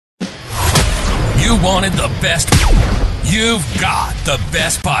You wanted the best. You've got the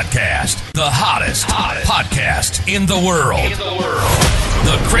best podcast. The hottest podcast in the world.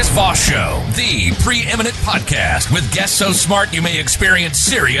 The Chris Voss Show, the preeminent podcast with guests so smart you may experience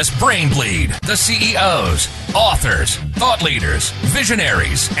serious brain bleed. The CEOs, authors, thought leaders,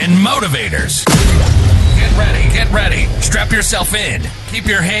 visionaries, and motivators. Get ready. Strap yourself in. Keep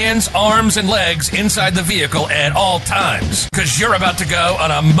your hands, arms, and legs inside the vehicle at all times, because you're about to go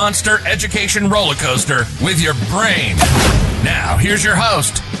on a monster education roller coaster with your brain. Now, here's your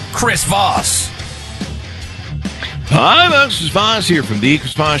host, Chris Voss. Hi, this is Voss here from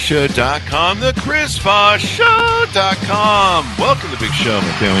thechrisvossshow.com, thechrisvossshow.com. Welcome to the big show,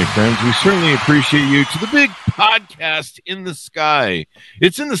 my family and friends. We certainly appreciate you to the big podcast in the sky.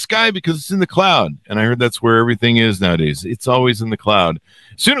 It's in the sky because it's in the cloud, and I heard that's where everything is nowadays. It's always in the cloud.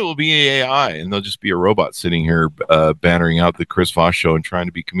 Soon it will be AI, and there'll just be a robot sitting here bannering out the Chris Voss Show and trying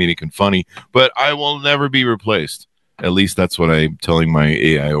to be comedic and funny, but I will never be replaced. At least that's what I'm telling my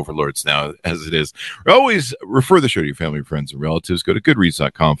AI overlords now, as it is. Always refer the show to your family, friends, and relatives. Go to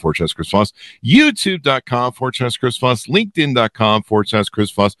goodreads.com/Chris Voss, youtube.com/Chris Voss,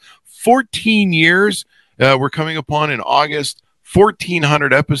 linkedin.com/Chris Voss. 14 years. We're coming upon in August.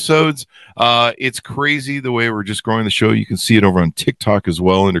 1,400 episodes. It's crazy the way we're just growing the show. You can see it over on TikTok as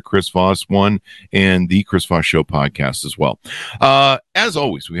well under Chris Voss 1 and the Chris Voss Show podcast as well. As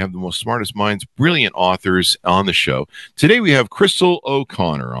always, we have the most smartest minds, brilliant authors on the show. Today we have Crystal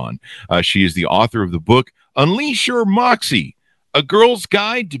O'Connor on. She is the author of the book Unleash Your Moxie, A Girl's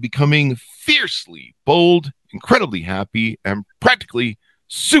Guide to Becoming Fiercely Bold, Incredibly Happy, and Practically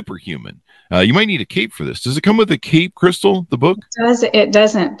Superhuman. You might need a cape for this. Does it come with a cape, Crystal, the book? It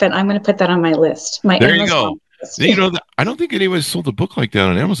doesn't, but I'm going to put that on my list. There you go. You know, I don't think anybody's sold a book like that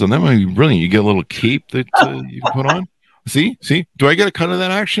on Amazon. That might be brilliant. You get a little cape that you can put on. See? Do I get a cut of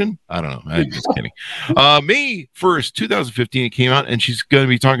that action? I don't know. I'm just kidding. May 1st, 2015, it came out, and she's going to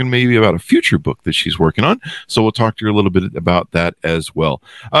be talking maybe about a future book that she's working on. So we'll talk to her a little bit about that as well.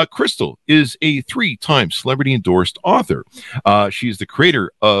 Crystal is a 3-time celebrity-endorsed author. She is the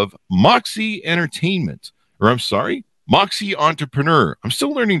creator of Moxie Entertainment. Moxie Entrepreneur. I'm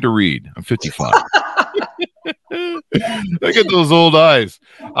still learning to read. I'm 55. Look at those old eyes.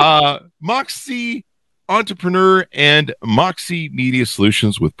 Moxie Entrepreneur and Moxie Media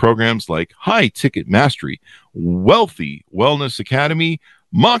Solutions with programs like High Ticket Mastery, Wealthy Wellness Academy,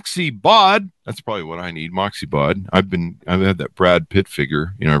 Moxie Bod. That's probably what I need. Moxie Bod. I've had that Brad Pitt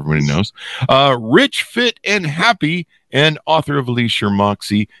figure, everybody knows. Rich, Fit, and Happy, and author of Unleash Your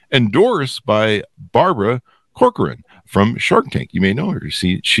Moxie, endorsed by Barbara Corcoran from Shark Tank. You may know her.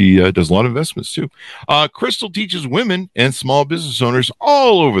 She does a lot of investments too. Crystal teaches women and small business owners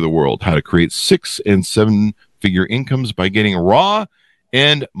all over the world how to create 6- and 7-figure incomes by getting raw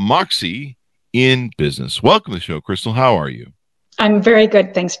and Moxie in business. Welcome to the show, Crystal. How are you? I'm very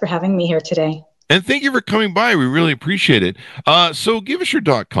good. Thanks for having me here today. And thank you for coming by. We really appreciate it. So give us your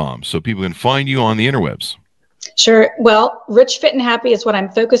 .com so people can find you on the interwebs. Sure. Well, Rich, Fit, and Happy is what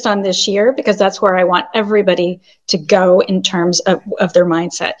I'm focused on this year because that's where I want everybody to go in terms of their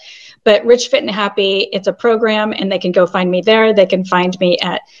mindset. But Rich, Fit, and Happy, it's a program, and they can go find me there. They can find me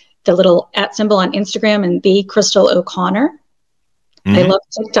at the little @ symbol on Instagram and the Crystal O'Connor. Mm-hmm. I love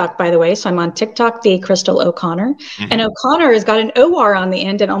TikTok, by the way, so I'm on TikTok, the Crystal O'Connor. Mm-hmm. And O'Connor has got an OR on the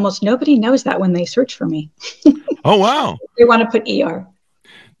end, and almost nobody knows that when they search for me. Oh, wow. They want to put ER.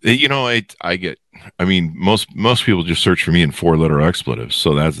 Most people just search for me in 4-letter expletives.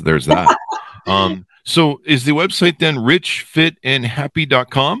 So there's that. So is the website then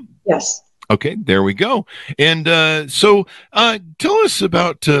richfitandhappy.com? Yes. Okay, there we go. And so tell us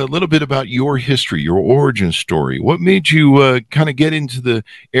about a little bit about your history, your origin story. What made you kind of get into the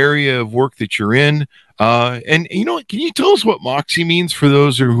area of work that you're in? And can you tell us what Moxie means for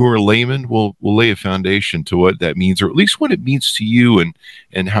those who are laymen? We'll lay a foundation to what that means, or at least what it means to you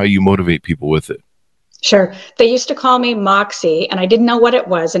and how you motivate people with it. Sure. They used to call me Moxie, and I didn't know what it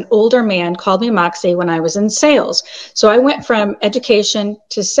was. An older man called me Moxie when I was in sales. So I went from education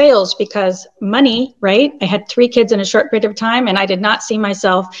to sales because money, right? I had 3 kids in a short period of time, and I did not see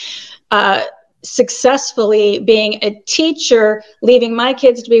myself successfully being a teacher, leaving my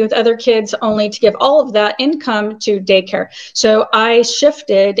kids to be with other kids, only to give all of that income to daycare. So I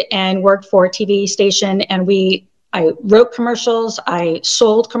shifted and worked for a TV station, and I wrote commercials, I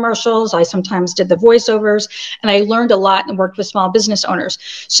sold commercials, I sometimes did the voiceovers, and I learned a lot and worked with small business owners.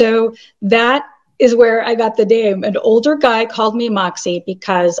 So that is where I got the name. An older guy called me Moxie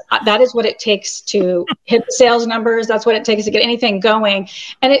because that is what it takes to hit the sales numbers. That's what it takes to get anything going.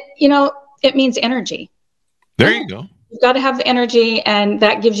 And it means energy. There you go. You've got to have the energy, and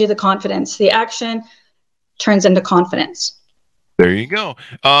that gives you the confidence. The action turns into confidence. There you go.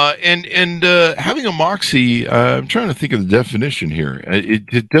 And having a Moxie, I'm trying to think of the definition here.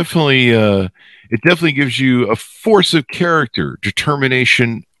 It definitely gives you a force of character,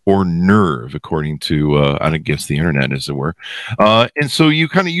 determination, or nerve, according to I guess the internet, as it were. And so you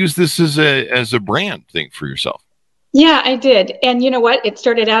kind of use this as a brand thing for yourself. Yeah, I did. And you know what? It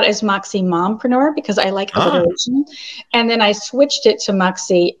started out as Moxie Mompreneur because I like alliteration. And then I switched it to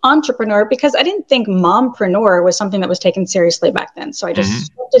Moxie Entrepreneur because I didn't think mompreneur was something that was taken seriously back then. So I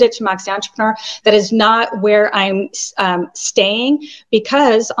just switched it to Moxie Entrepreneur. That is not where I'm staying,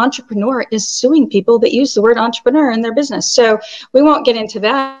 because entrepreneur is suing people that use the word entrepreneur in their business. So we won't get into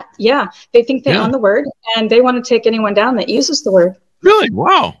that. Yeah, they think they own the word, and they want to take anyone down that uses the word. Really?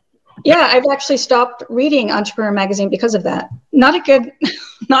 Wow. Yeah, I've actually stopped reading Entrepreneur Magazine because of that. Not a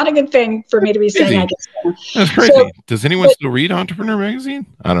good thing for me to be saying, I guess. That's crazy. So, does anyone still read Entrepreneur Magazine?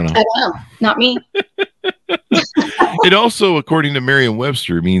 I don't know. I don't know. Not me. It also, according to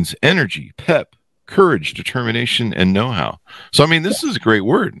Merriam-Webster, means energy, pep, courage, determination, and know-how. So, I mean, this is a great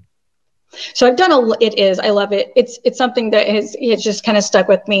word. So I've done it is. I love it. It's something that has just kind of stuck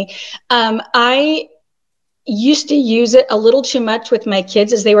with me. I used to use it a little too much with my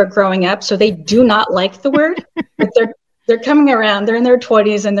kids as they were growing up. So they do not like the word, but they're coming around. They're in their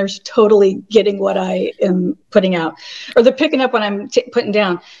 20s and they're totally getting what I am putting out, or they're picking up what I'm putting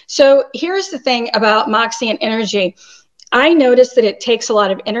down. So here's the thing about Moxie and energy. I noticed that it takes a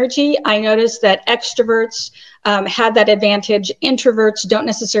lot of energy. I noticed that extroverts had that advantage. Introverts don't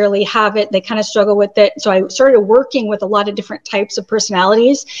necessarily have it. They kind of struggle with it. So I started working with a lot of different types of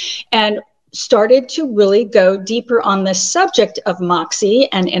personalities and started to really go deeper on the subject of Moxie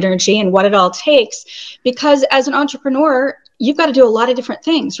and energy and what it all takes. Because as an entrepreneur, you've got to do a lot of different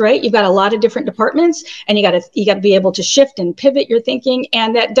things, right? You've got a lot of different departments, and you got to be able to shift and pivot your thinking,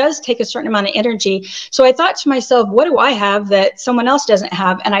 and that does take a certain amount of energy. So I thought to myself, what do I have that someone else doesn't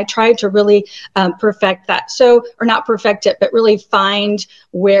have? And I tried to really perfect that. So, or not perfect it, but really find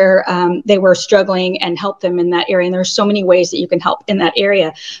where they were struggling and help them in that area. And there's so many ways that you can help in that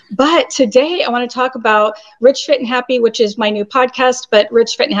area. But today I want to talk about Rich, Fit, and Happy, which is my new podcast, but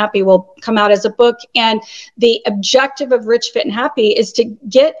Rich, Fit, and Happy will come out as a book. And the objective of Rich, Fit, and Happy is to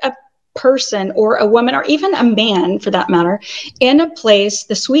get a person or a woman, or even a man for that matter, in a place,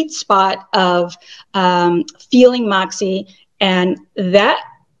 the sweet spot of feeling Moxie. And that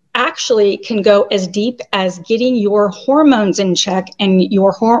actually can go as deep as getting your hormones in check and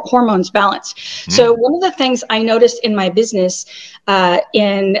your hormones balanced. So one of the things I noticed in my business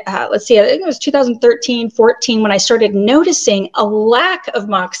let's see, I think it was 2013, 14, when I started noticing a lack of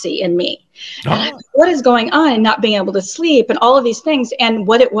Moxie in me. What is going on, and not being able to sleep and all of these things. And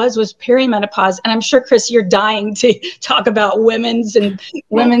what it was perimenopause. And I'm sure, Chris, you're dying to talk about women's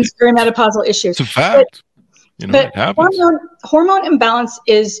perimenopausal issues. It's a fact. But it happens. Hormone imbalance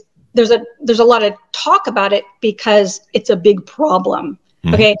is, there's a lot of talk about it because it's a big problem.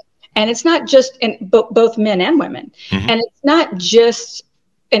 Okay. And it's not just in both men and women. And it's not just,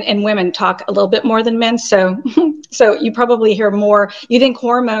 and women talk a little bit more than men. So you probably hear more, you think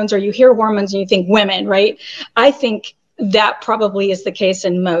hormones, or you hear hormones and you think women, right? I think that probably is the case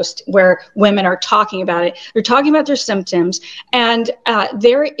in most, where women are talking about it. They're talking about their symptoms. And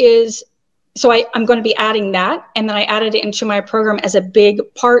so I'm going to be adding that. And then I added it into my program as a big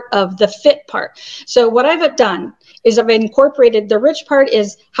part of the fit part. So what I've done is I've incorporated, the rich part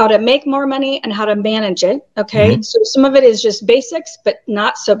is how to make more money and how to manage it. Okay. So some of it is just basics, but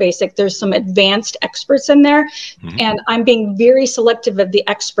not so basic. There's some advanced experts in there, and I'm being very selective of the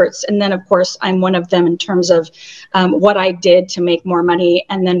experts. And then of course I'm one of them in terms of what I did to make more money,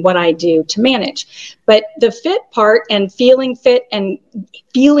 and then what I do to manage. But the fit part and feeling fit and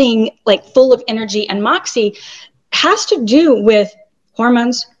feeling like full of energy and Moxie has to do with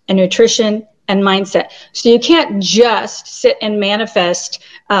hormones and nutrition and mindset. So you can't just sit and manifest,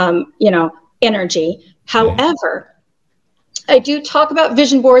 energy. However, I do talk about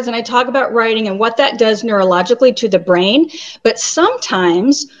vision boards, and I talk about writing and what that does neurologically to the brain. But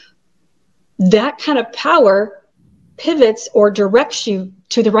sometimes that kind of power pivots or directs you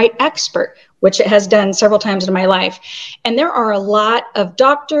to the right expert, which it has done several times in my life. And there are a lot of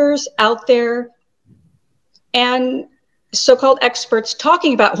doctors out there and so-called experts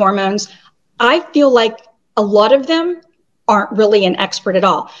talking about hormones. I feel like a lot of them aren't really an expert at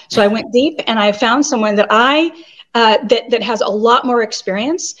all. So I went deep and I found someone that that has a lot more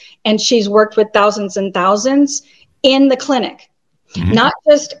experience, and she's worked with thousands and thousands in the clinic. Not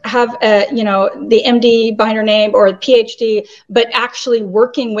just have the MD behind her name or a PhD, but actually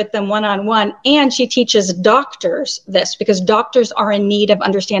working with them one-on-one. And she teaches doctors this because doctors are in need of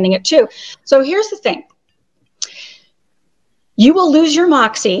understanding it too. So here's the thing. You will lose your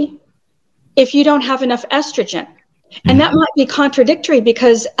Moxie if you don't have enough estrogen. And that might be contradictory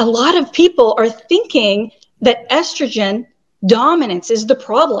because a lot of people are thinking that estrogen dominance is the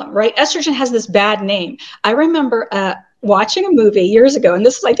problem, right? Estrogen has this bad name. I remember watching a movie years ago, and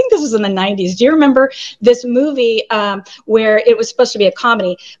I think this was in the 90s. Do you remember this movie where it was supposed to be a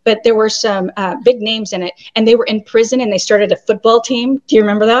comedy, but there were some big names in it, and they were in prison and they started a football team? Do you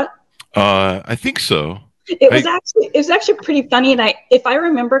remember that? I think so. It was actually pretty funny, and if I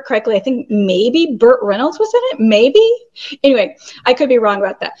remember correctly, I think maybe Burt Reynolds was in it. Maybe. Anyway, I could be wrong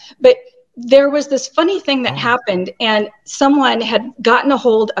about that, but there was this funny thing that happened, and someone had gotten a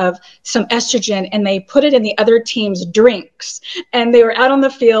hold of some estrogen and they put it in the other team's drinks, and they were out on the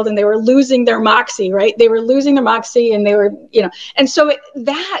field and they were losing their Moxie, right? They were losing their Moxie, and they were, and so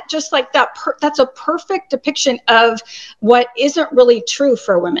that's a perfect depiction of what isn't really true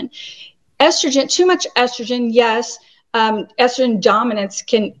for women. Estrogen, too much estrogen, yes. Estrogen dominance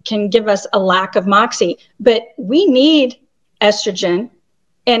can give us a lack of Moxie, but we need estrogen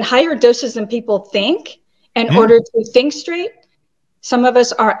in higher doses than people think in order to think straight. Some of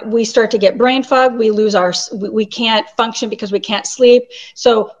us we start to get brain fog. We can't function because we can't sleep.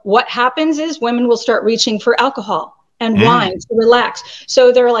 So what happens is women will start reaching for alcohol and wine to relax.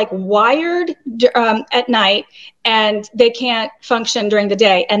 So they're like wired at night and they can't function during the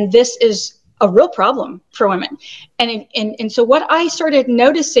day. And this is a real problem for women. And so what I started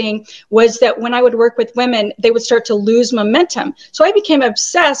noticing was that when I would work with women, they would start to lose momentum. So I became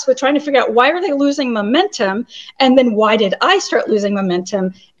obsessed with trying to figure out, why are they losing momentum? And then why did I start losing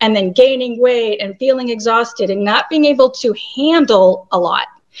momentum? And then gaining weight and feeling exhausted and not being able to handle a lot.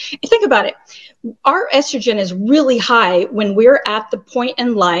 Think about it. Our estrogen is really high when we're at the point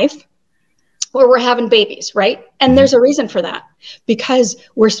in life where we're having babies, right? And there's a reason for that, because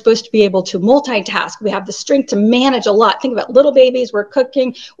we're supposed to be able to multitask. We have the strength to manage a lot. Think about little babies, we're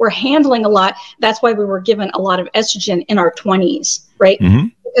cooking, we're handling a lot. That's why we were given a lot of estrogen in our 20s, right?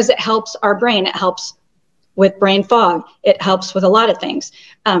 Because it helps our brain. It helps with brain fog. It helps with a lot of things,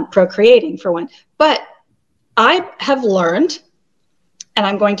 procreating for one. But I have learned, and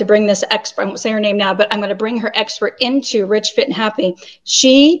I'm going to bring this expert, I won't say her name now, but I'm going to bring her expert into Rich, Fit, and Happy.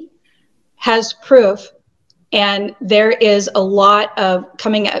 She has proof, and there is a lot of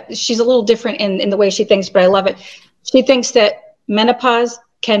coming up. She's a little different in the way she thinks, but I love it. She thinks that menopause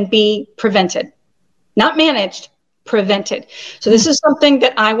can be prevented, not managed, prevented. So this is something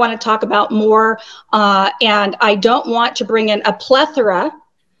that I want to talk about more, and I don't want to bring in a plethora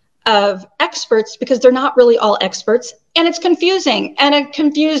of experts because they're not really all experts, and it's confusing, and a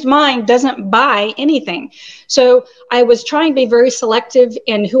confused mind doesn't buy anything. So I was trying to be very selective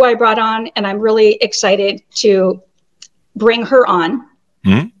in who I brought on, and I'm really excited to bring her on.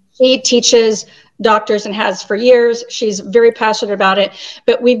 She teaches doctors and has for years. She's very passionate about it,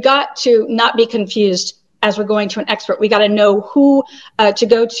 but we've got to not be confused as we're going to an expert. We got to know who to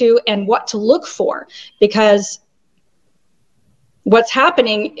go to and what to look for, because what's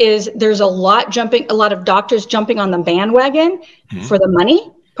happening is there's a lot of doctors jumping on the bandwagon for the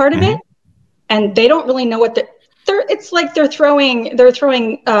money part of it, and they don't really know what it's like. They're throwing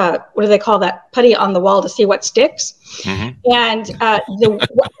what do they call that, putty on the wall to see what sticks. And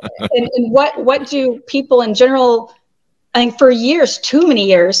what do people in general? I think for years, too many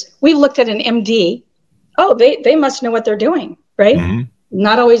years, we looked at an MD. Oh, they must know what they're doing, right?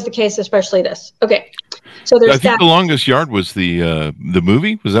 Not always the case, especially this. Okay. So there's The Longest Yard was the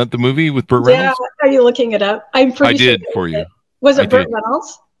movie. Was that the movie with Burt Reynolds? Yeah. Are you looking it up? I'm pretty sure. I did for you. Was it Burt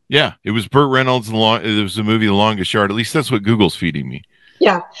Reynolds? Yeah, it was Burt Reynolds. It was the movie The Longest Yard. At least that's what Google's feeding me.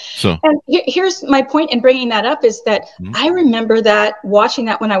 Yeah. So, and here's my point in bringing that up is that I remember watching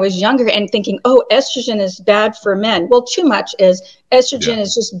that when I was younger and thinking, oh, estrogen is bad for men. Well, too much is. Estrogen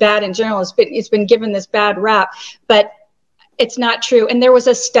is just bad in general. It's been given this bad rap, but it's not true. And there was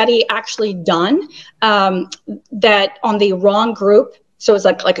a study actually done that on the wrong group. So it was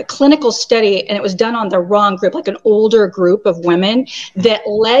like a clinical study, and it was done on the wrong group, like an older group of women, that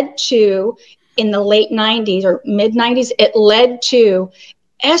led to, in the late 90s or mid 90s, it led to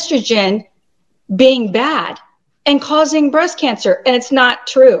estrogen being bad and causing breast cancer. And it's not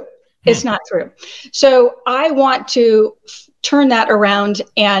true. It's not true. So I want to turn that around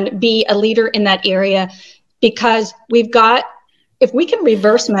and be a leader in that area, because if we can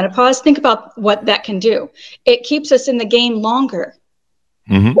reverse menopause, think about what that can do. It keeps us in the game longer.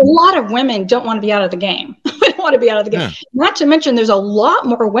 Mm-hmm. A lot of women don't want to be out of the game. They don't want to be out of the game. Yeah. Not to mention there's a lot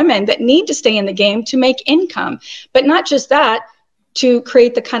more women that need to stay in the game to make income. But not just that, to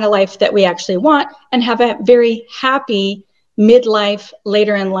create the kind of life that we actually want and have a very happy midlife,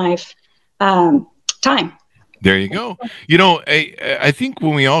 later in life time. There you go. You know, I think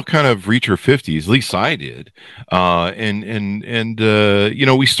when we all kind of reach our 50s, at least I did, and you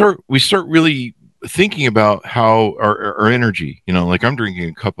know, we start really thinking about how our energy, you know, like I'm drinking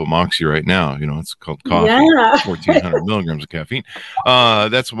a cup of Moxie right now, you know, it's called coffee, Yeah. 1,400 milligrams of caffeine.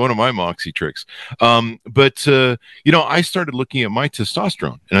 That's one of my Moxie tricks. But you know, I started looking at my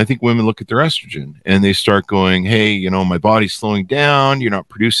testosterone, and I think women look at their estrogen and they start going, hey, you know, my body's slowing down. You're not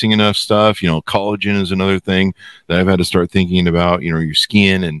producing enough stuff. You know, collagen is another thing that I've had to start thinking about, you know, your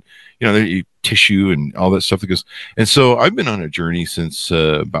skin and, you know, tissue and all that stuff that goes. And so I've been on a journey since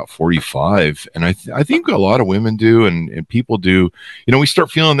about 45. And I think a lot of women do and people do, you know, we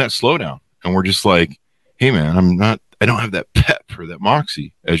start feeling that slowdown and we're just like, hey man, I don't have that pep or that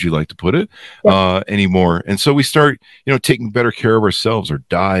moxie, as you like to put it, anymore. And so we start, you know, taking better care of ourselves, our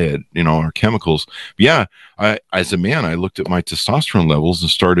diet, you know, our chemicals. But yeah, as a man, I looked at my testosterone levels and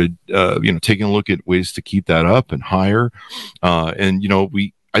started, you know, taking a look at ways to keep that up and higher. And, you know,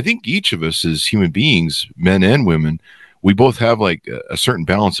 I think each of us as human beings, men and women, we both have like a certain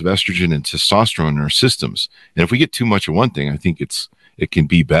balance of estrogen and testosterone in our systems. And if we get too much of one thing, I think it can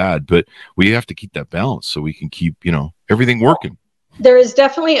be bad, but we have to keep that balance so we can keep, you know, everything working. There is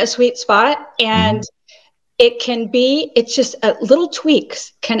definitely a sweet spot, and it's just little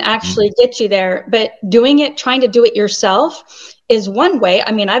tweaks can actually get you there, but trying to do it yourself is one way.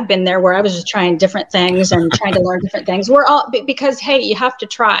 I mean, I've been there where I was just trying different things and trying to learn different things. Because, hey, you have to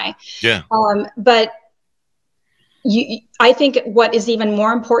try. Yeah. But I think what is even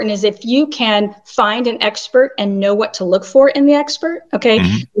more important is if you can find an expert and know what to look for in the expert, okay,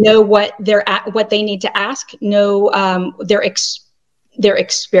 know what they need to ask, know their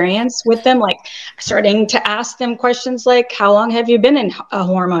experience with them, like starting to ask them questions like, how long have you been a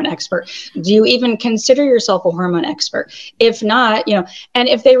hormone expert? Do you even consider yourself a hormone expert? If not, you know, and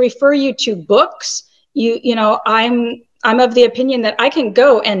if they refer you to books, you know, I'm of the opinion that I can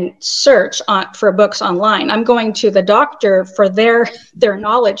go and search for books online. I'm going to the doctor for their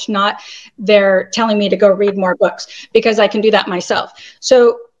knowledge, not their telling me to go read more books, because I can do that myself.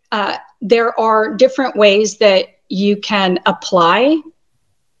 So there are different ways that you can apply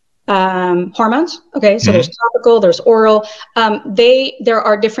hormones. Okay, so there's topical, there's oral. There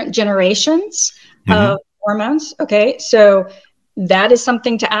are different generations of hormones. Okay, so that is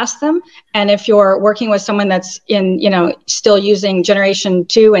something to ask them. And if you're working with someone that's still using generation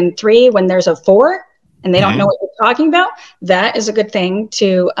 2 and 3 when there's a 4 and they don't know what you're talking about, that is a good thing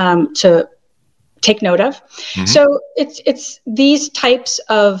to take note of. So it's these types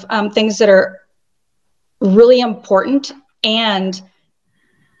of things that are really important, and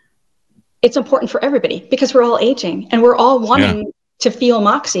it's important for everybody because we're all aging and we're all wanting to feel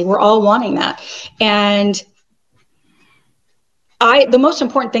moxie. We're all wanting that. And the most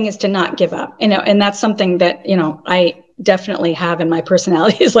important thing is to not give up, you know, and that's something that, you know, I definitely have in my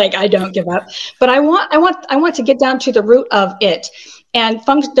personality is like, I don't give up, but I want to get down to the root of it. And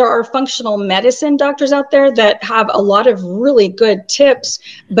there are functional medicine doctors out there that have a lot of really good tips,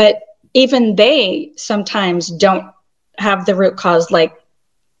 but even they sometimes don't have the root cause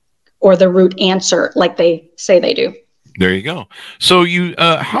or the root answer like they say they do. There you go. So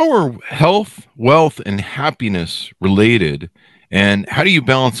how are health, wealth, and happiness related? And how do you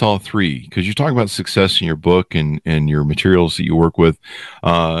balance all three? Because you talk about success in your book and your materials that you work with.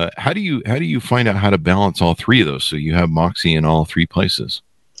 How do you find out how to balance all three of those so you have Moxie in all three places?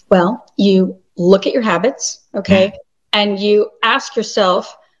 Well, you look at your habits, okay, and you ask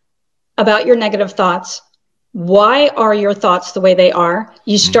yourself about your negative thoughts. Why are your thoughts the way they are?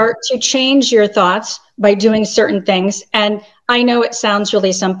 You start to change your thoughts by doing certain things. And I know it sounds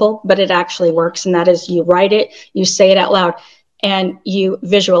really simple, but it actually works. And that is, you write it, you say it out loud, and you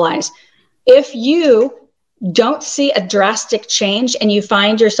visualize. If you don't see a drastic change and you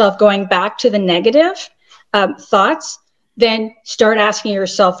find yourself going back to the negative thoughts, then start asking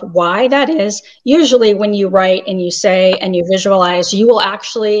yourself why that is. Usually when you write and you say and you visualize, you will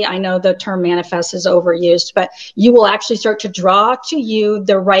actually, I know the term manifest is overused, but you will actually start to draw to you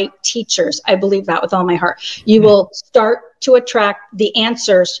the right teachers. I believe that with all my heart. You will start to attract the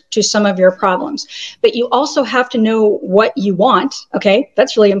answers to some of your problems. But you also have to know what you want, okay?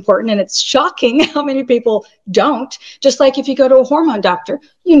 That's really important, and it's shocking how many people don't. Just like if you go to a hormone doctor,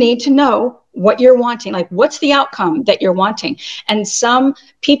 you need to know what you're wanting, like what's the outcome that you're wanting. And some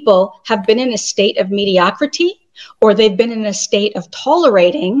people have been in a state of mediocrity or they've been in a state of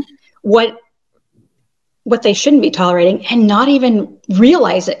tolerating what they shouldn't be tolerating and not even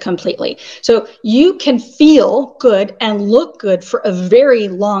realize it completely. So you can feel good and look good for a very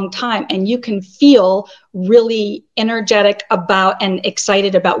long time, and you can feel really energetic about and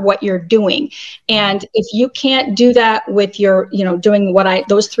excited about what you're doing. And if you can't do that with your, doing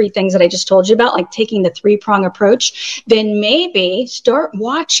those three things that I just told you about, like taking the 3-prong approach, then maybe start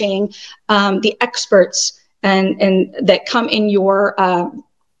watching the experts and that come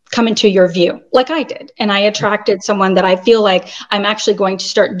into your view, like I did. And I attracted someone that I feel like I'm actually going to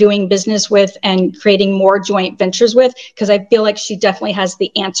start doing business with and creating more joint ventures with, because I feel like she definitely has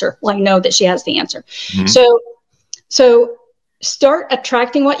the answer. Well, I know that she has the answer. Mm-hmm. So start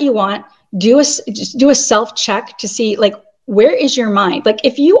attracting what you want. Just do a self-check to see, like, where is your mind? Like,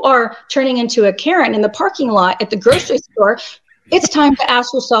 if you are turning into a Karen in the parking lot at the grocery store, it's time to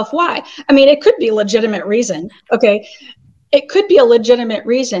ask yourself why. I mean, it could be a legitimate reason. Okay. It could be a legitimate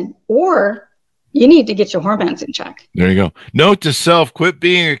reason, or you need to get your hormones in check. There you go. Note to self, quit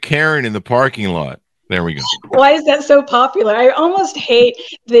being a Karen in the parking lot. There we go. Why is that so popular? I almost hate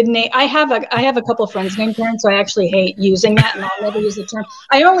the name. I have a couple of friends named Karen, so I actually hate using that, and I'll never use the term.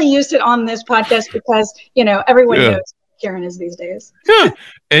 I only used it on this podcast because, everyone knows Karen is these days. Yeah.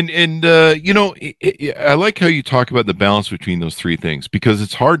 And I like how you talk about the balance between those three things, because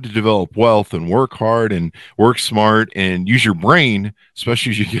it's hard to develop wealth and work hard and work smart and use your brain,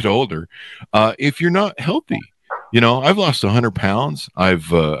 especially as you get older, if you're not healthy. I've lost 100 pounds. I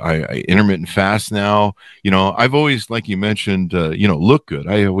intermittent fast now. I've always, like you mentioned, look good.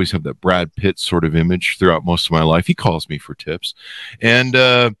 I always have that Brad Pitt sort of image throughout most of my life. He calls me for tips. And,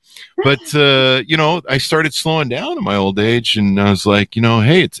 I started slowing down in my old age, and I was like,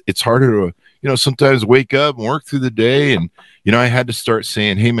 hey, it's harder to, sometimes wake up and work through the day. And, I had to start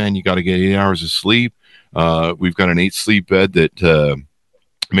saying, hey man, you got to get 8 hours of sleep. We've got an 8 sleep bed that,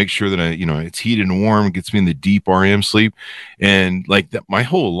 make sure that it's heated and warm, gets me in the deep REM sleep. And like that, my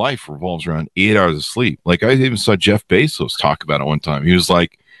whole life revolves around 8 hours of sleep. Like, I even saw Jeff Bezos talk about it one time. He was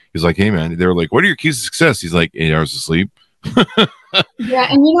like, hey man, they were like, what are your keys to success? He's like, 8 hours of sleep. Yeah.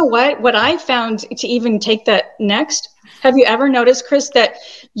 And you know what I found to even take that next, have you ever noticed, Chris, that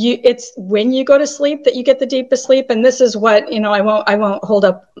it's when you go to sleep that you get the deepest sleep? And this is what, I won't hold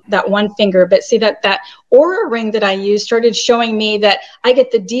up that one finger, but see that Aura ring that I use started showing me that I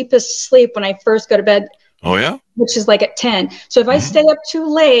get the deepest sleep when I first go to bed. Oh yeah. Which is like at 10. So if I stay up too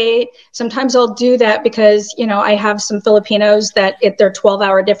late, sometimes I'll do that because, I have some Filipinos that they're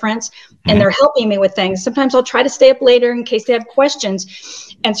 12-hour difference and they're helping me with things. Sometimes I'll try to stay up later in case they have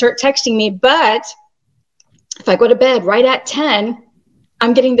questions and start texting me. But if I go to bed right at 10,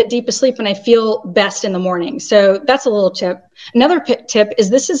 I'm getting the deepest sleep and I feel best in the morning. So that's a little tip. Another tip is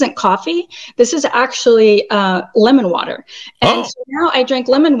this isn't coffee. This is actually lemon water. And so now I drink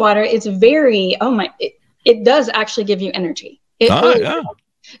lemon water. It's very, it does actually give you energy. Yeah.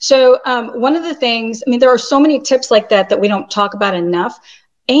 So one of the things, there are so many tips like that we don't talk about enough.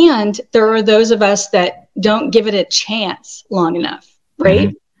 And there are those of us that don't give it a chance long enough, right?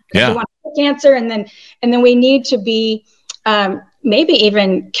 Mm-hmm. Yeah. We want a quick answer, and then we need to be maybe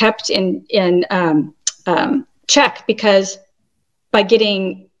even kept in check, because by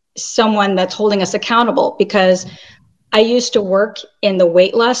getting someone that's holding us accountable. Because I used to work in the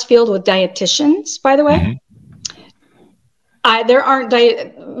weight loss field with dietitians, by the way. Mm-hmm. There aren't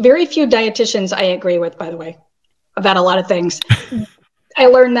very few dietitians I agree with, by the way, about a lot of things. I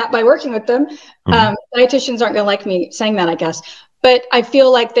learned that by working with them. Mm-hmm. Dietitians aren't going to like me saying that, I guess. But I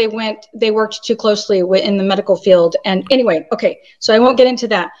feel like they worked too closely in the medical field. And anyway, okay, so I won't get into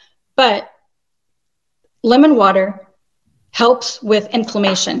that. But lemon water helps with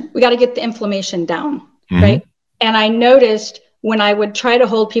inflammation. We got to get the inflammation down, right? And I noticed when I would try to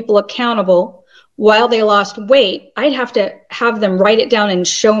hold people accountable while they lost weight, I'd have to have them write it down and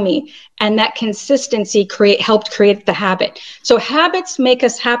show me. And that consistency helped create the habit. So habits make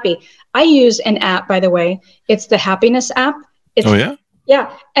us happy. I use an app, by the way. It's the happiness app.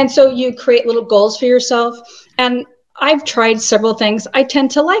 Yeah. And so you create little goals for yourself. And I've tried several things. I tend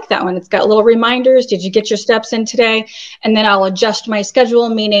to like that one. It's got little reminders. Did you get your steps in today? And then I'll adjust my schedule,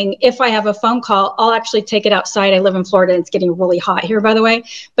 meaning if I have a phone call, I'll actually take it outside. I live in Florida. It's getting really hot here, by the way,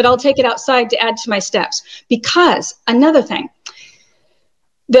 but I'll take it outside to add to my steps. Because another thing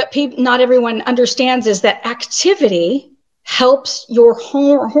that not everyone understands is that activity helps your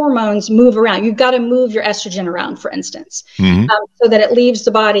hormones move around. You've got to move your estrogen around, for instance, so that it leaves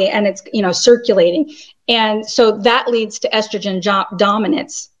the body and it's, circulating. And so that leads to estrogen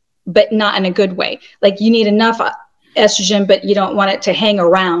dominance, but not in a good way. Like you need enough estrogen, but you don't want it to hang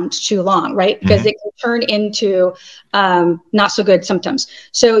around too long, right? Because it can turn into not so good symptoms.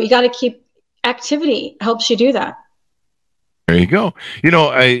 So you got to keep activity helps you do that. There you go.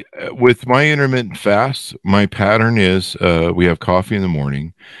 I with my intermittent fast, my pattern is we have coffee in the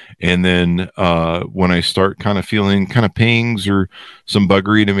morning, and then when I start kind of feeling kind of pangs or some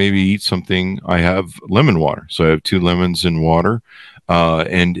buggery to maybe eat something, I have lemon water. So I have 2 lemons in water,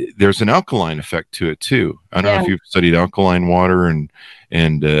 and there's an alkaline effect to it too. I don't know if you've studied alkaline water and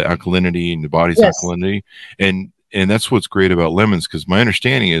alkalinity and the body's alkalinity, and that's what's great about lemons, because my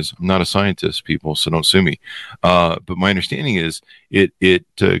understanding is, I'm not a scientist, people, so don't sue me. But my understanding is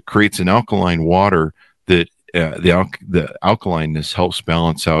it creates an alkaline water that the alkalineness helps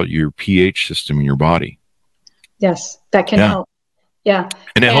balance out your pH system in your body. Yes, that can help. Yeah,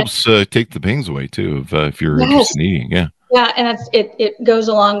 and it helps take the pangs away too if you're interested in eating. Yeah. Yeah, and it goes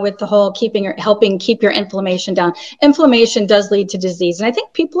along with the whole helping keep your inflammation down. Inflammation does lead to disease, and I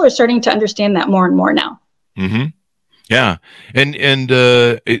think people are starting to understand that more and more now. Mm-hmm. Yeah,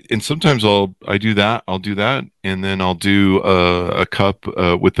 and sometimes I'll do that, and then I'll do a cup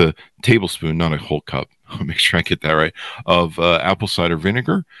with a tablespoon, not a whole cup. I'll make sure I get that right, of apple cider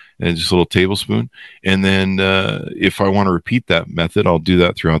vinegar, and just a little tablespoon. And then if I want to repeat that method, I'll do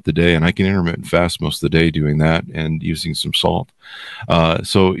that throughout the day, and I can intermittent fast most of the day doing that and using some salt.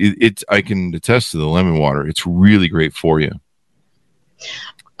 So I can attest to the lemon water. It's really great for you.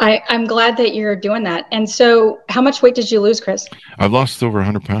 I'm glad that you're doing that. And so how much weight did you lose, Chris? I've lost over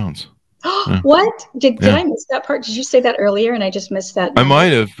 100 pounds. What? Did I miss that part? Did you say that earlier and I just missed that number? I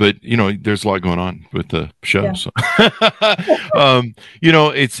might have, but there's a lot going on with the show. Yeah. So,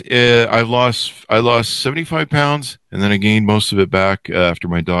 I lost 75 pounds, and then I gained most of it back after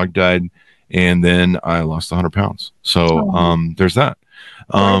my dog died, and then I lost 100 pounds. So there's that.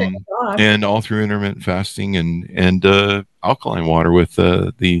 And all through intermittent fasting and alkaline water with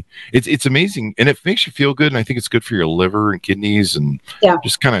it's amazing, and it makes you feel good, and I think it's good for your liver and kidneys, and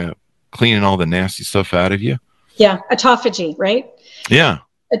just kind of cleaning all the nasty stuff out of you. Yeah, autophagy, right? Yeah.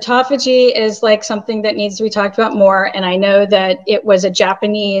 Autophagy is like something that needs to be talked about more, and I know that it was a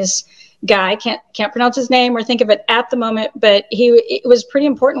Japanese guy, can't pronounce his name or think of it at the moment, but it was pretty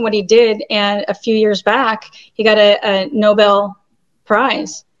important what he did, and a few years back he got a Nobel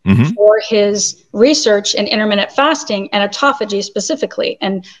Prize for his research in intermittent fasting and autophagy specifically,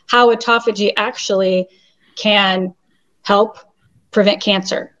 and how autophagy actually can help prevent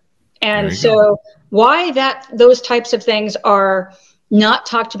cancer. And so why those types of things are not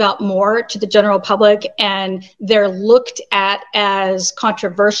talked about more to the general public and they're looked at as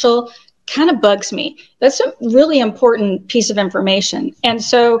controversial kind of bugs me. That's a really important piece of information. And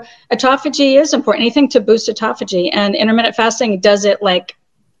so autophagy is important, anything to boost autophagy, and intermittent fasting does it like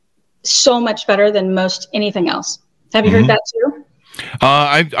so much better than most anything else. Have you heard that too?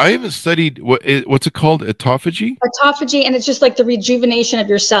 I haven't studied what's it called, autophagy? Autophagy, and it's just like the rejuvenation of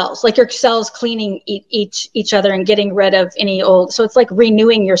your cells, like your cells cleaning each other and getting rid of any old. So it's like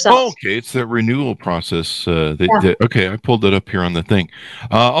renewing your cells. Oh, okay, it's the renewal process. Okay, I pulled it up here on the thing.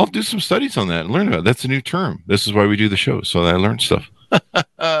 I'll do some studies on that and learn about it. That's a new term. This is why we do the show, so that I learned stuff.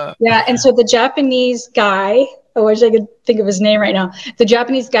 Yeah, and so the Japanese guy, I wish I could think of his name right now. The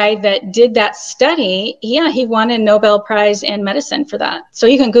Japanese guy that did that study, he won a Nobel Prize in medicine for that. So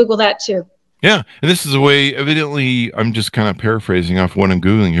you can Google that too. Yeah, and this is a way, evidently, I'm just kind of paraphrasing off what I'm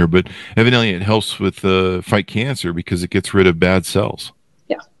Googling here, but evidently it helps with fight cancer because it gets rid of bad cells.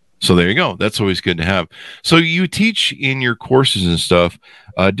 Yeah. So there you go. That's always good to have. So you teach in your courses and stuff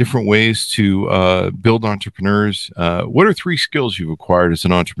different ways to build entrepreneurs. What are 3 skills you've acquired as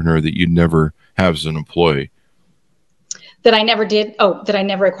an entrepreneur that you'd never have as an employee? That I never did. That I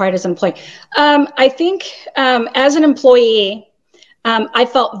never acquired as an employee. I think as an employee, I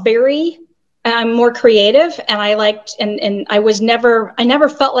felt very more creative, and I liked, and I never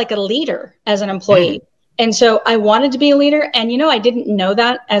felt like a leader as an employee. And so I wanted to be a leader. And, I didn't know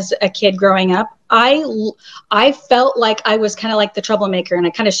that as a kid growing up. I felt like I was kind of like the troublemaker, and I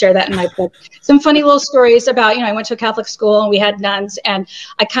kind of share that in my book. Some funny little stories about, I went to a Catholic school and we had nuns, and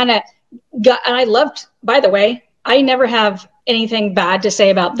I kind of and I loved, by the way, I never have anything bad to say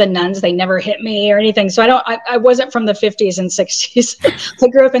about the nuns. They never hit me or anything. So I wasn't from the 50s and 60s. I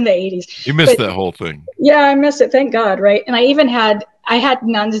grew up in the 80s. You missed that whole thing. Yeah, I missed it. Thank God. Right. And I had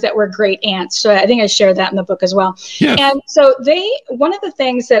nuns that were great aunts. So I think I shared that in the book as well. Yes. And so one of the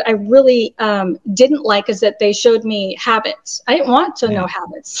things that I really didn't like is that they showed me habits. I didn't want to know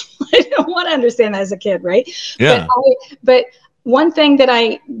habits. I didn't want to understand that as a kid. Right. Yeah. But one thing that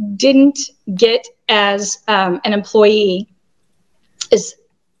I didn't get as an employee is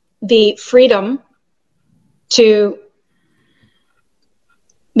the freedom to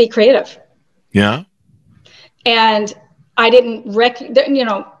be creative. Yeah. And I didn't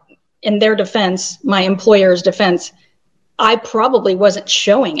in their defense, my employer's defense, I probably wasn't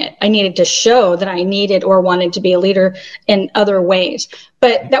showing it. I needed to show that I needed or wanted to be a leader in other ways.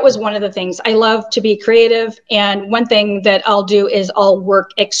 But that was one of the things. I love to be creative. And one thing that I'll do is I'll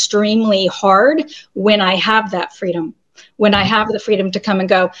work extremely hard when I have that freedom, when I have the freedom to come and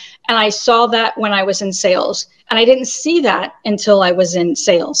go. And I saw that when I was in sales. And I didn't see that until I was in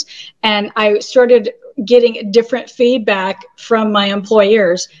sales. And I started getting different feedback from my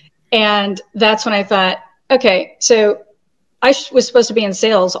employers. And that's when I thought, okay, so I was supposed to be in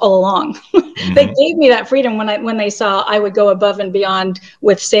sales all along. Mm-hmm. They gave me that freedom when they saw I would go above and beyond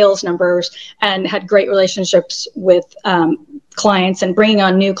with sales numbers and had great relationships with clients and bringing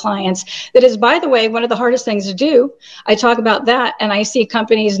on new clients. That is, by the way, one of the hardest things to do. I talk about that, and I see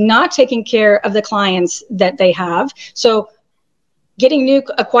companies not taking care of the clients that they have. So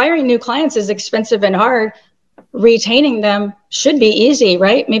acquiring new clients is expensive and hard. Retaining them should be easy,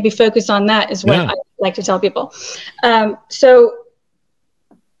 right? Maybe focus on that is what I like to tell people. And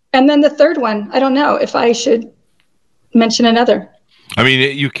then the third one, I don't know if I should mention another. I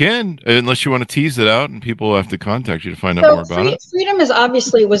mean, you can, unless you want to tease it out and people have to contact you to find out more about it. Freedom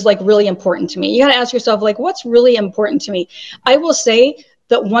was like really important to me. You got to ask yourself, like, what's really important to me? I will say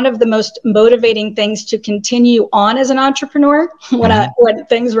that one of the most motivating things to continue on as an entrepreneur when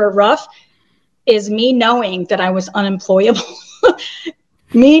things were rough is me knowing that I was unemployable.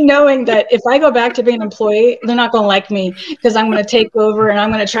 Me knowing that if I go back to being an employee, they're not going to like me because I'm going to take over and I'm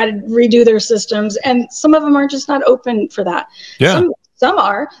going to try to redo their systems. And some of them are just not open for that. Yeah. Some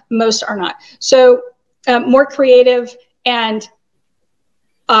are, most are not. So more creative, and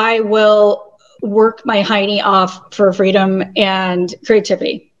I will work my hiney off for freedom and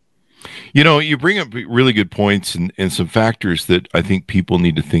creativity. You know, you bring up really good points and some factors that I think people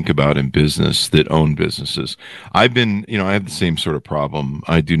need to think about in business that own businesses. I have the same sort of problem.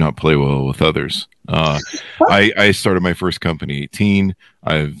 I do not play well with others. I started my first company at 18.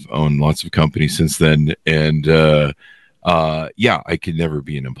 I've owned lots of companies since then. And I could never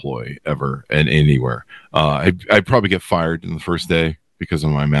be an employee ever and anywhere. I'd probably get fired in the first day because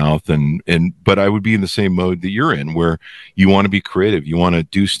of my mouth, but I would be in the same mode that you're in, where you want to be creative, you want to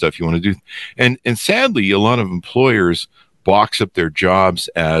do stuff, you want to do, and sadly, a lot of employers box up their jobs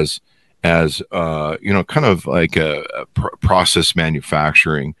as kind of like a process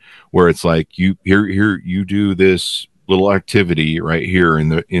manufacturing, where it's like you do this little activity right here in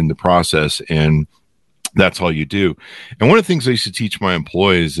the process, and that's all you do. And one of the things I used to teach my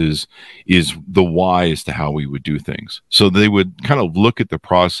employees is the why as to how we would do things. So they would kind of look at the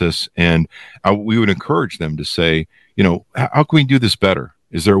process, and we would encourage them to say, how can we do this better?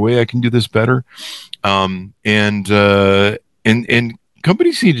 Is there a way I can do this better? And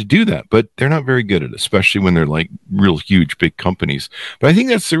companies need to do that, but they're not very good at it, especially when they're like real huge, big companies. But I think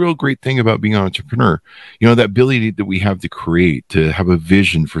that's the real great thing about being an entrepreneur. That ability that we have to create, to have a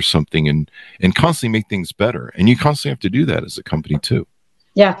vision for something and constantly make things better. And you constantly have to do that as a company too.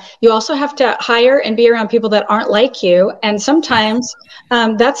 Yeah. You also have to hire and be around people that aren't like you. And sometimes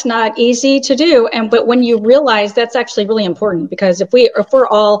that's not easy to do. But when you realize that's actually really important, because if we're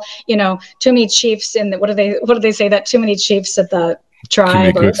all, too many chiefs in what do they say, that too many chiefs at the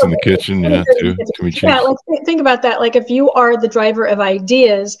tribe, too many cooks in the kitchen, like think about that. Like if you are the driver of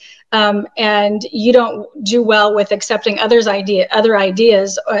ideas, and you don't do well with accepting other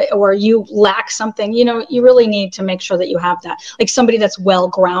ideas, or you lack something, you really need to make sure that you have that, like somebody that's well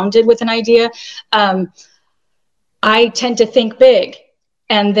grounded with an idea. I tend to think big,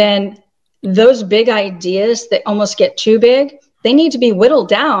 and then those big ideas that almost get too big, they need to be whittled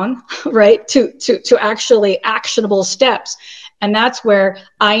down, right, to actually actionable steps. And that's where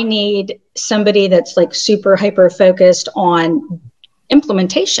I need somebody that's like super hyper focused on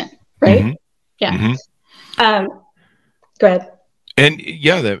implementation, right? Mm-hmm. Yeah. Mm-hmm. Go ahead. And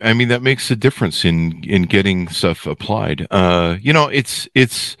that makes a difference in getting stuff applied.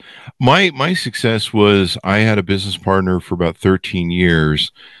 It's my success was I had a business partner for about 13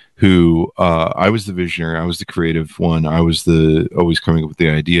 years who I was the visionary, I was the creative one, I was always coming up with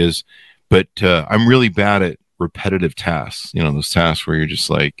the ideas, but I'm really bad at repetitive tasks, those tasks where you're just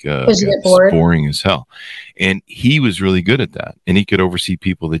like it's boring as hell. And he was really good at that, and he could oversee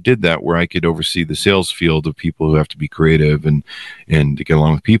people that did that, where I could oversee the sales field of people who have to be creative and to get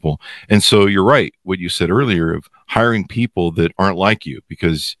along with people. And so you're right, what you said earlier of hiring people that aren't like you,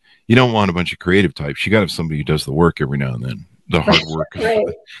 because you don't want a bunch of creative types. You got to have somebody who does the work every now and then, the hard work, right.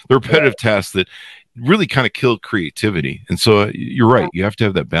 The repetitive tasks that really kind of kill creativity. And so you're right, you have to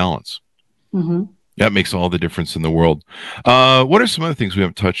have that balance. Mm-hmm. That makes all the difference in the world. What are some other things we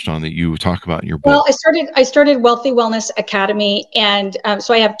haven't touched on that you talk about in your book? Well, I started Wealthy Wellness Academy, and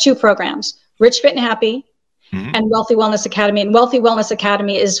so I have two programs: Rich, Fit, and Happy, and Wealthy Wellness Academy. And Wealthy Wellness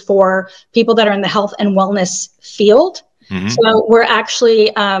Academy is for people that are in the health and wellness field. So we're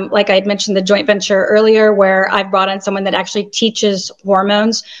actually, like I had mentioned, the joint venture earlier, where I've brought on someone that actually teaches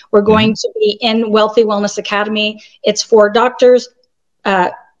hormones. We're going to be in Wealthy Wellness Academy. It's for doctors,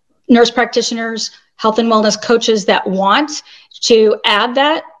 nurse practitioners, health and wellness coaches that want to add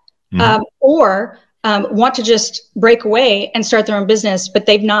that, or want to just break away and start their own business, but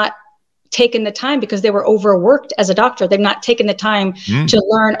they've not taken the time because they were overworked as a doctor. They've not taken the time to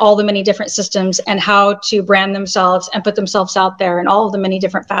learn all the many different systems and how to brand themselves and put themselves out there and all of the many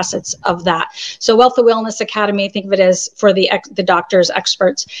different facets of that. So Wealthy Wellness Academy, think of it as for the doctors,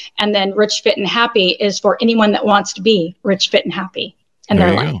 experts. And then Rich, Fit, and Happy is for anyone that wants to be rich, fit, and happy in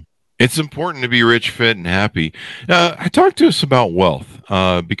their life. It's important to be rich, fit, and happy. Talk to us about wealth,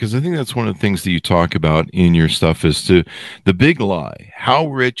 because I think that's one of the things that you talk about in your stuff is the big lie, how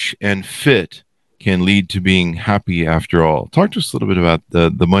rich and fit can lead to being happy after all. Talk to us a little bit about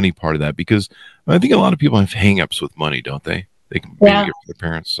the money part of that, because I think a lot of people have hang-ups with money, don't they? They can be it for their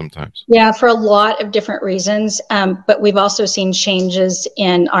parents sometimes. Yeah, for a lot of different reasons. But we've also seen changes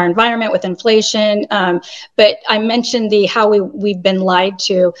in our environment with inflation. But I mentioned how we've been lied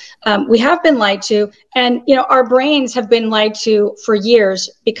to. We have been lied to. And, our brains have been lied to for years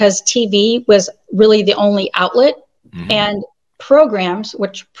because TV was really the only outlet. And programs,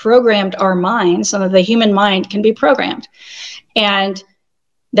 which programmed our minds, some of the human mind can be programmed. And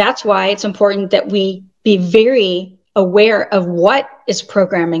that's why it's important that we be very aware of what is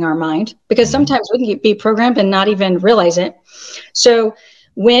programming our mind, because sometimes we can be programmed and not even realize it. So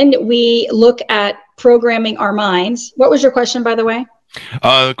when we look at programming our minds, what was your question, by the way?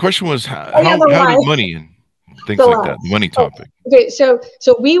 The question was how did money and things like that, money topic. Okay, so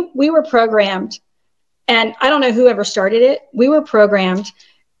we were programmed, and I don't know who ever started it. We were programmed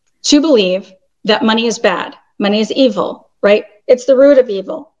to believe that money is bad, money is evil, right? It's the root of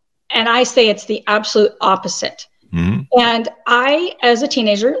evil. And I say it's the absolute opposite. And I, as a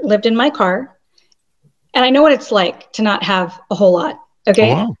teenager, lived in my car, and I know what it's like to not have a whole lot.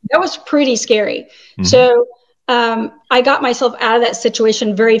 Okay. Oh, wow. That was pretty scary. So I got myself out of that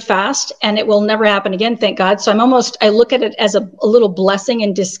situation very fast, and it will never happen again, thank God. So I look at it as a little blessing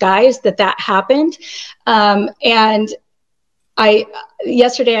in disguise that happened. And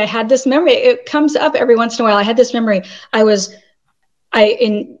yesterday I had this memory. It comes up every once in a while. I had this memory. I was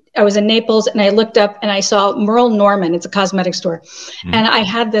in Naples, and I looked up and I saw Merle Norman. It's a cosmetic store. And I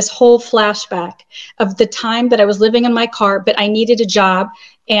had this whole flashback of the time that I was living in my car, but I needed a job.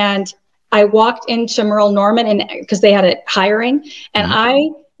 And I walked into Merle Norman, and because they had it hiring, and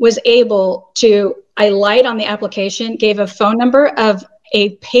I was able to, I lied on the application, gave a phone number of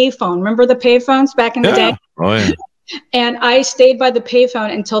a payphone. Remember the payphones back in the day? Oh, yeah. And I stayed by the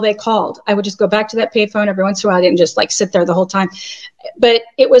payphone until they called. I would just go back to that payphone every once in a while. I didn't just sit there the whole time. But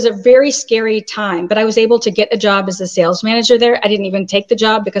it was a very scary time. But I was able to get a job as a sales manager there. I didn't even take the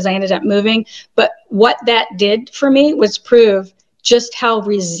job because I ended up moving. But what that did for me was prove just how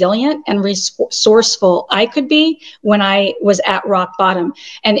resilient and resourceful I could be when I was at rock bottom.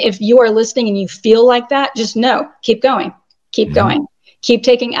 And if you are listening and you feel like that, just know, keep going, keep going, keep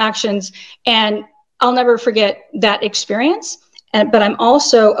taking actions. And I'll never forget that experience. But I'm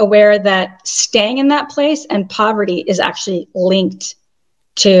also aware that staying in that place and poverty is actually linked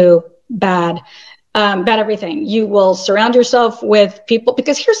to bad everything. You will surround yourself with people,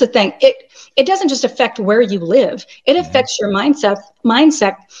 because here's the thing. It doesn't just affect where you live. It affects your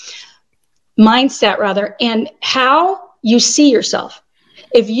mindset rather, and how you see yourself.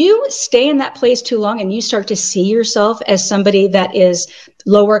 If you stay in that place too long and you start to see yourself as somebody that is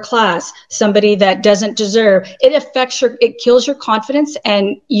lower class, somebody that doesn't deserve, it kills your confidence,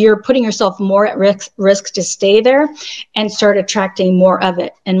 and you're putting yourself more at risk to stay there and start attracting more of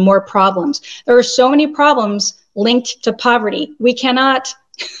it and more problems. There are so many problems linked to poverty. We can't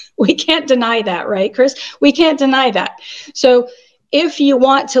deny that, right, Chris? We can't deny that. So if you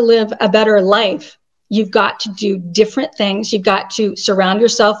want to live a better life, you've got to do different things. You've got to surround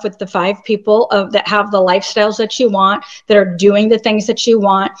yourself with the 5 people that have the lifestyles that you want, that are doing the things that you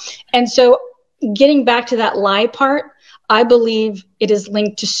want. And so getting back to that lie part, I believe it is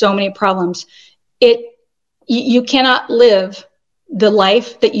linked to so many problems. You cannot live the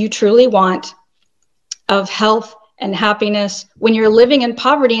life that you truly want of health and happiness when you're living in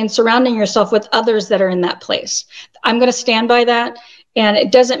poverty and surrounding yourself with others that are in that place. I'm going to stand by that. And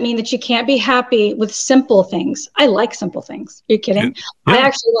it doesn't mean that you can't be happy with simple things. I like simple things. Are you kidding? Yeah. I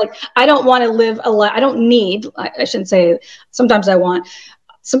actually I don't want to live a life. I don't need, I shouldn't say, sometimes I want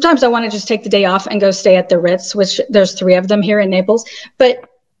to just take the day off and go stay at the Ritz, which there's 3 of them here in Naples. And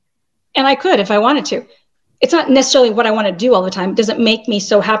I could if I wanted to. It's not necessarily what I want to do all the time. It doesn't make me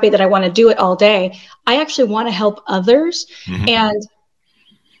so happy that I want to do it all day. I actually want to help others. Mm-hmm. And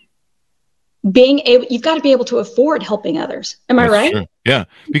you've got to be able to afford helping others. Am I right? True. Yeah,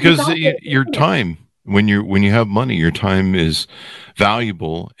 because your time, when you have money, your time is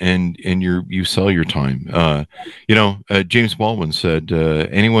valuable, and you sell your time. James Baldwin said,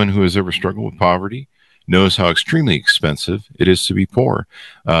 anyone who has ever struggled with poverty knows how extremely expensive it is to be poor.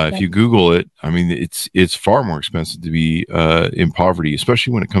 If you Google it, I mean, it's far more expensive to be in poverty,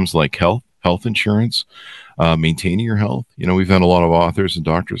 especially when it comes to like health insurance, maintaining your health. We've had a lot of authors and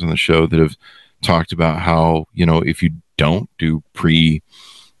doctors on the show that have talked about how, if you don't do pre-medicine,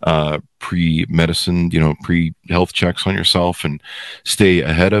 pre-health checks on yourself and stay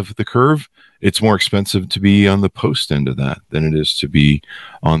ahead of the curve, it's more expensive to be on the post end of that than it is to be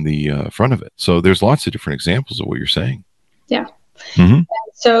on the front of it. So there's lots of different examples of what you're saying. Yeah. Mm-hmm.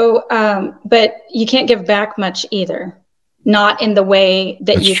 So, but you can't give back much either. Not in the way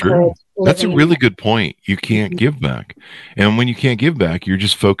that That's you true. could. That's a really good point. You can't give back. And when you can't give back, you're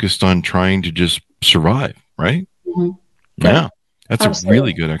just focused on trying to just survive, right? Mm-hmm. Yeah. That's Absolutely. A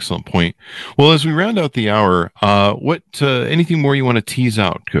really good, excellent point. Well, as we round out the hour, what anything more you want to tease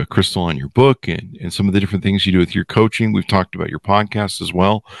out, Crystal, on your book and some of the different things you do with your coaching? We've talked about your podcast as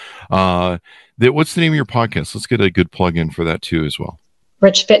well. What's the name of your podcast? Let's get a good plug in for that too as well.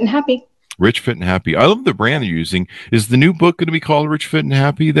 Rich, Fit, and Happy. Rich, Fit, and Happy. I love the brand you're using. Is the new book going to be called Rich, Fit, and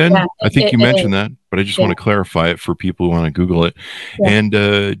Happy then? Yeah, I think you mentioned that, but I just want to clarify it for people who want to Google it. Yeah. And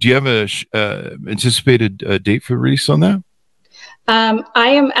do you have a anticipated date for release on that? I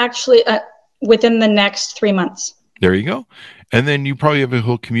am actually within the next 3 months. There you go. And then you probably have a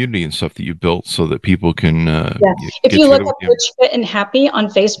whole community and stuff that you built so that people can. If you look up Rich, Fit, and Happy on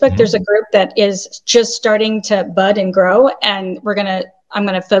Facebook, mm-hmm. there's a group that is just starting to bud and grow, and I'm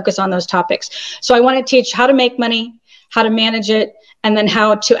going to focus on those topics. So I want to teach how to make money, how to manage it, and then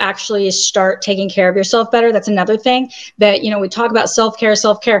how to actually start taking care of yourself better. That's another thing that, we talk about self-care.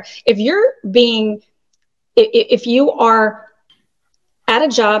 If you are at a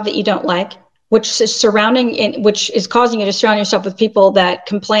job that you don't like, which is causing you to surround yourself with people that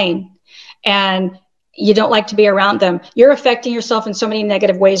complain and you don't like to be around them, you're affecting yourself in so many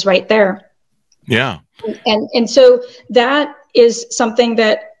negative ways right there. Yeah. And so that is something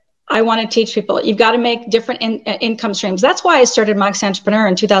that I want to teach people. You've got to make different income streams. That's why I started Moxie Entrepreneur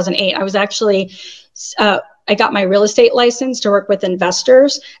in 2008. I was actually, I got my real estate license to work with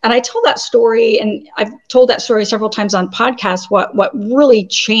investors. And I told that story, and I've told that story several times on podcasts. What really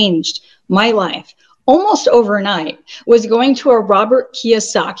changed my life almost overnight was going to a Robert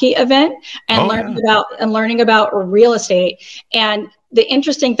Kiyosaki event and learning about real estate. And the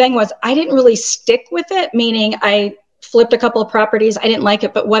interesting thing was I didn't really stick with it, meaning I flipped a couple of properties. I didn't like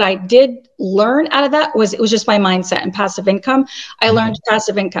it. But what I did learn out of that was it was just my mindset and passive income. I learned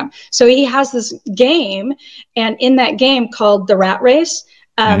passive income. So he has this game, and in that game called the Rat Race,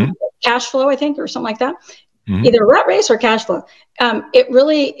 cash flow, I think, or something like that. Mm-hmm. Either rat race or cash flow. It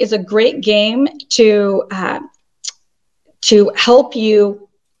really is a great game to help you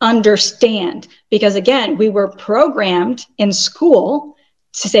understand, because again, we were programmed in school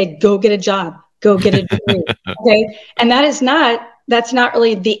to say, go get a job, go get a degree. Okay. And that's not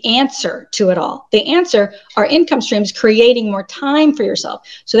really the answer to it all. The answer are income streams, creating more time for yourself.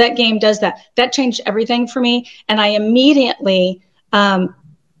 So that game does that. That changed everything for me. And I immediately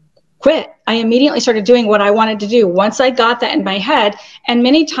quit. I immediately started doing what I wanted to do once I got that in my head. And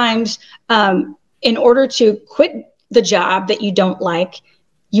many times, in order to quit the job that you don't like,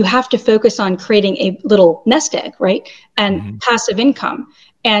 you have to focus on creating a little nest egg, right? And passive income.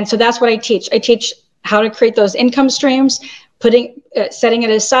 And so that's what I teach. I teach how to create those income streams, setting it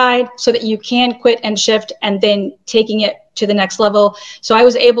aside so that you can quit and shift, and then taking it to the next level. So I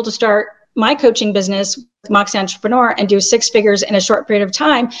was able to start my coaching business with Moxie Entrepreneur and do 6 figures in a short period of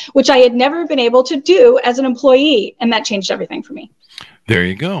time, which I had never been able to do as an employee. And that changed everything for me. There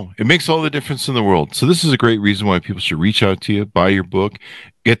you go. It makes all the difference in the world. So this is a great reason why people should reach out to you, buy your book,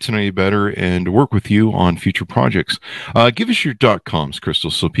 get to know you better, and work with you on future projects. Give us your .coms,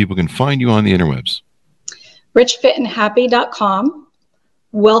 Crystal, so people can find you on the interwebs. richfitandhappy.com,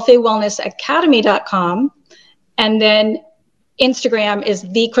 wealthywellnessacademy.com, and then Instagram is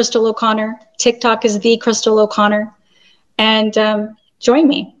The Crystal O'Connor. TikTok is The Crystal O'Connor. And join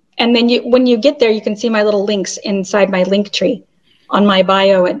me. And then when you get there, you can see my little links inside my link tree on my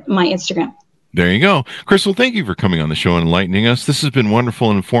bio at my Instagram. There you go. Crystal, thank you for coming on the show and enlightening us. This has been wonderful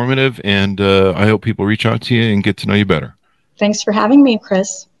and informative, and I hope people reach out to you and get to know you better. Thanks for having me,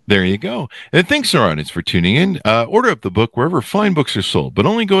 Chris. There you go. And thanks, our audience, for tuning in. Order up the book wherever fine books are sold, but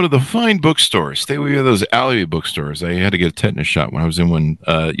only go to the fine bookstores. Stay away from those alleyway bookstores. I had to get a tetanus shot when I was in one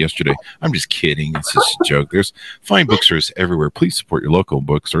yesterday. I'm just kidding. It's just a joke. There's fine bookstores everywhere. Please support your local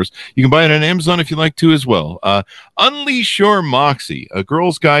bookstores. You can buy it on Amazon if you like to as well. Unleash Your Moxie, a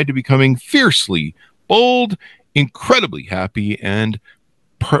girl's guide to becoming fiercely bold, incredibly happy, and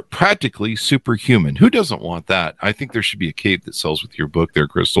practically superhuman. Who doesn't want that? I think there should be a cape that sells with your book there,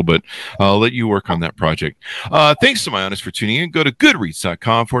 Crystal, but I'll let you work on that project. Thanks to my audience for tuning in. Go to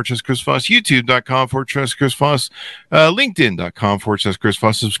goodreads.com/Chris Voss, youtube.com/Chris Voss, linkedin.com/Chris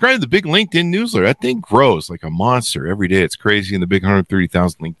Voss. Subscribe to the big LinkedIn newsletter. That thing grows like a monster every day. It's crazy in the big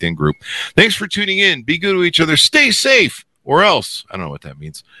 130,000 LinkedIn group. Thanks for tuning in. Be good to each other. Stay safe, or else. I don't know what that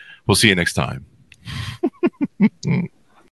means. We'll see you next time.